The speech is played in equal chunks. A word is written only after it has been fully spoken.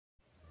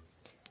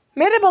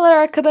Merhabalar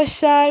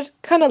arkadaşlar,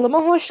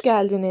 kanalıma hoş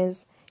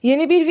geldiniz.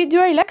 Yeni bir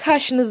video ile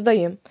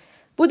karşınızdayım.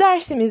 Bu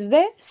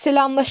dersimizde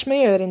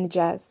selamlaşmayı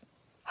öğreneceğiz.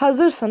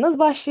 Hazırsanız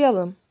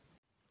başlayalım.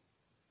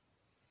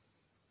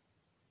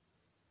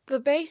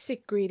 The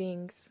basic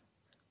greetings.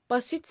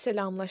 Basit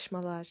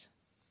selamlaşmalar.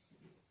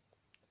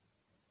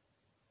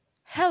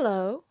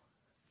 Hello.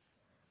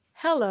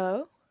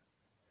 Hello.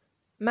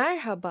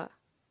 Merhaba.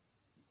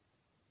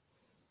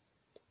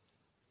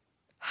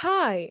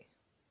 Hi.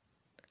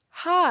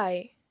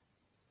 Hi.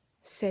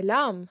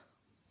 Selam.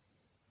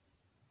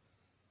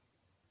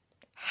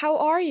 How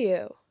are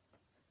you?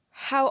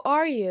 How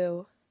are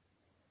you?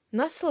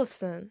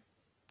 Nasılsın?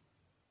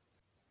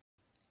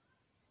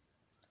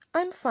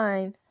 I'm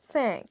fine,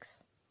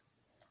 thanks.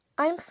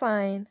 I'm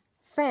fine,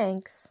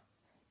 thanks.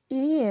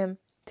 İyiyim,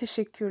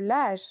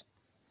 teşekkürler.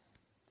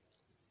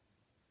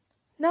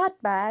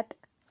 Not bad,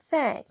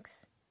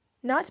 thanks.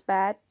 Not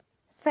bad,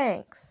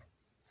 thanks.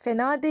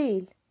 Fena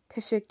değil,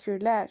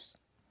 teşekkürler.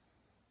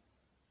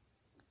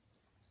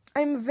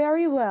 I'm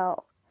very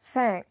well,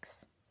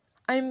 thanks.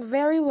 I'm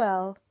very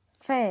well,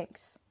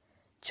 thanks.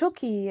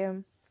 Çok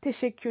iyiyim,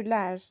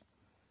 teşekkürler.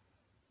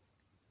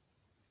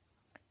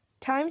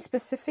 Time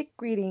specific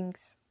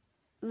greetings.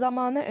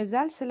 Zamana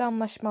özel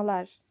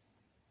selamlaşmalar.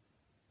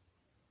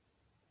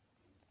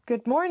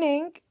 Good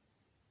morning.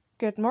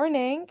 Good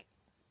morning.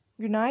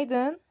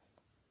 Günaydın.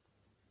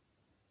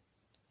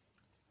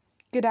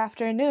 Good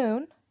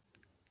afternoon.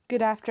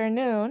 Good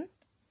afternoon.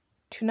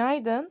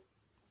 Tünaydın.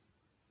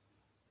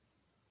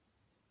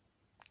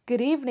 Good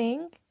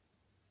evening.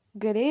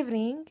 Good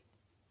evening.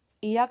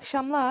 İyi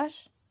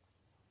akşamlar.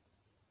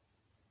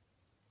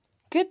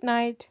 Good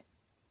night.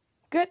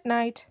 Good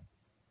night.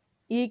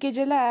 İyi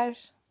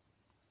geceler.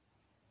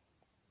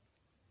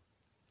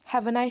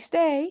 Have a nice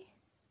day.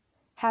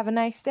 Have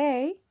a nice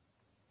day.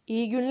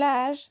 İyi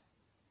günler.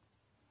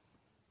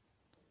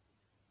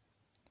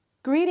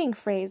 Greeting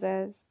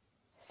phrases.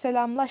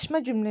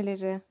 Selamlaşma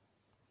cümleleri.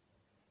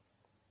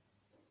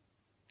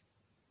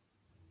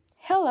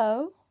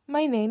 Hello,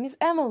 my name is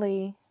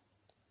Emily.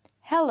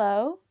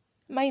 Hello,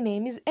 my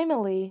name is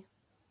Emily.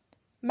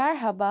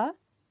 Merhaba,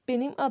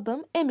 benim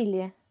adım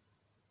Emily.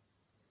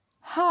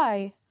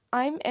 Hi,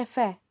 I'm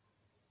Efe.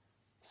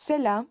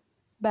 Selam,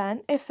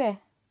 ben Efe.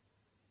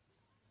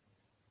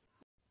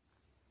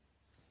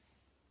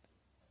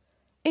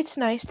 It's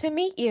nice to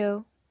meet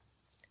you.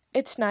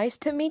 It's nice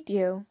to meet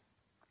you.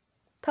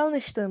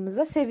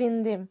 Tanıştığımıza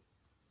sevindim.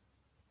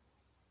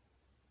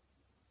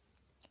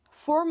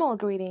 Formal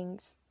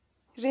greetings.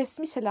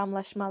 Resmi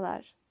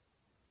selamlaşmalar.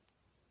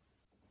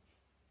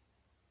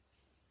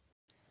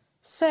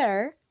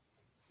 Sir,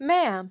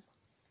 ma'am.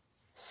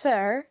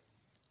 Sir,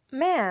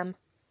 ma'am.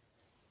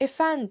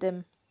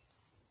 Efendim.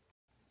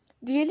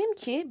 Diyelim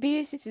ki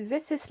birisi size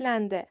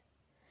seslendi.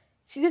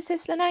 Size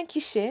seslenen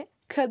kişi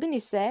kadın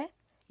ise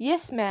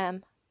yes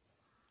ma'am.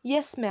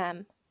 Yes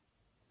ma'am.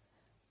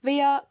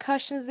 Veya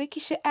karşınızdaki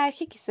kişi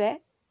erkek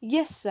ise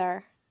yes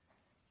sir.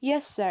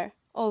 Yes sir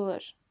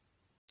olur.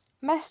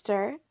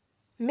 Master,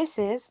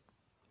 Mrs,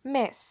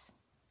 Miss.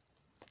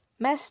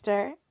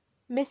 Master,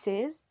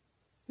 Mrs,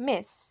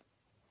 Miss.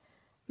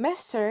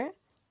 Master,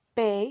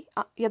 bey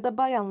ya da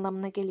bay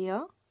anlamına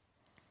geliyor.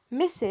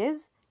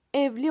 Mrs,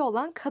 evli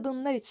olan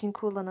kadınlar için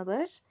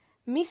kullanılır.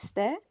 Miss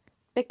de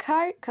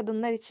bekar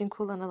kadınlar için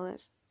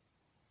kullanılır.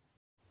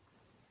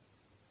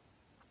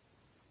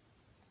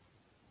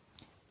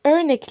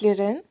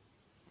 Örneklerin: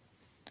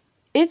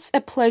 It's a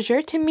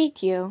pleasure to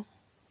meet you.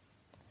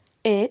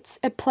 It's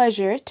a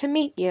pleasure to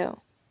meet you.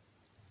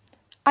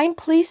 I'm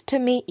pleased to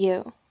meet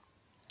you.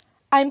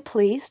 I'm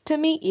pleased to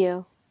meet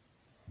you.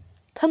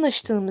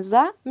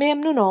 Tanıştığımıza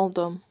memnun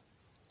oldum.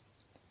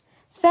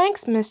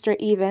 Thanks, Mr.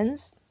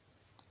 Evans.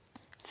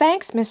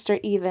 Thanks, Mr.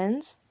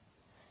 Evans.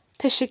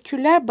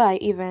 Teşekkürler Bay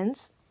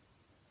Evans.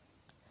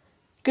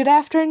 Good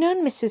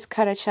afternoon, Mrs.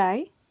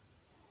 Karaçay.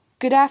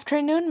 Good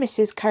afternoon,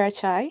 Mrs.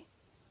 Karaçay.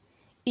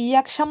 İyi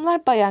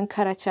akşamlar Bayan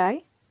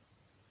Karaçay.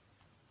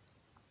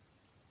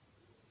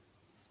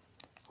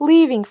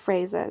 Leaving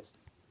phrases.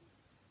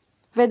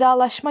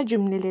 Vedalaşma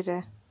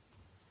cümleleri.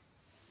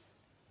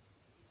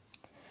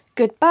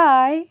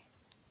 Goodbye.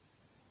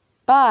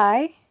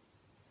 Bye.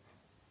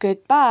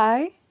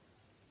 Goodbye.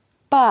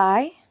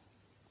 Bye.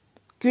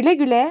 Güle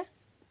güle.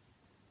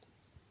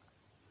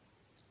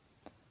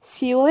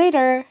 See you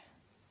later.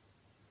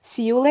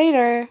 See you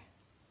later.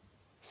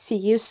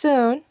 See you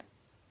soon.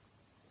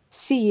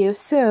 See you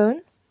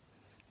soon.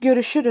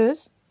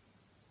 Görüşürüz.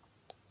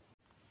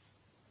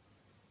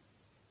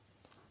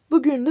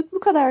 Bugünlük bu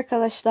kadar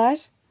arkadaşlar.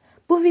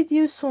 Bu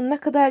videoyu sonuna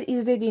kadar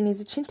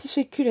izlediğiniz için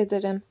teşekkür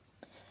ederim.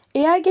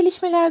 Eğer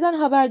gelişmelerden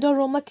haberdar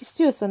olmak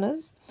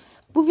istiyorsanız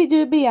bu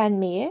videoyu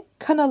beğenmeyi,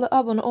 kanala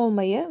abone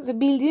olmayı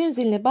ve bildirim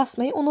ziline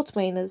basmayı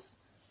unutmayınız.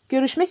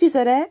 Görüşmek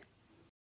üzere.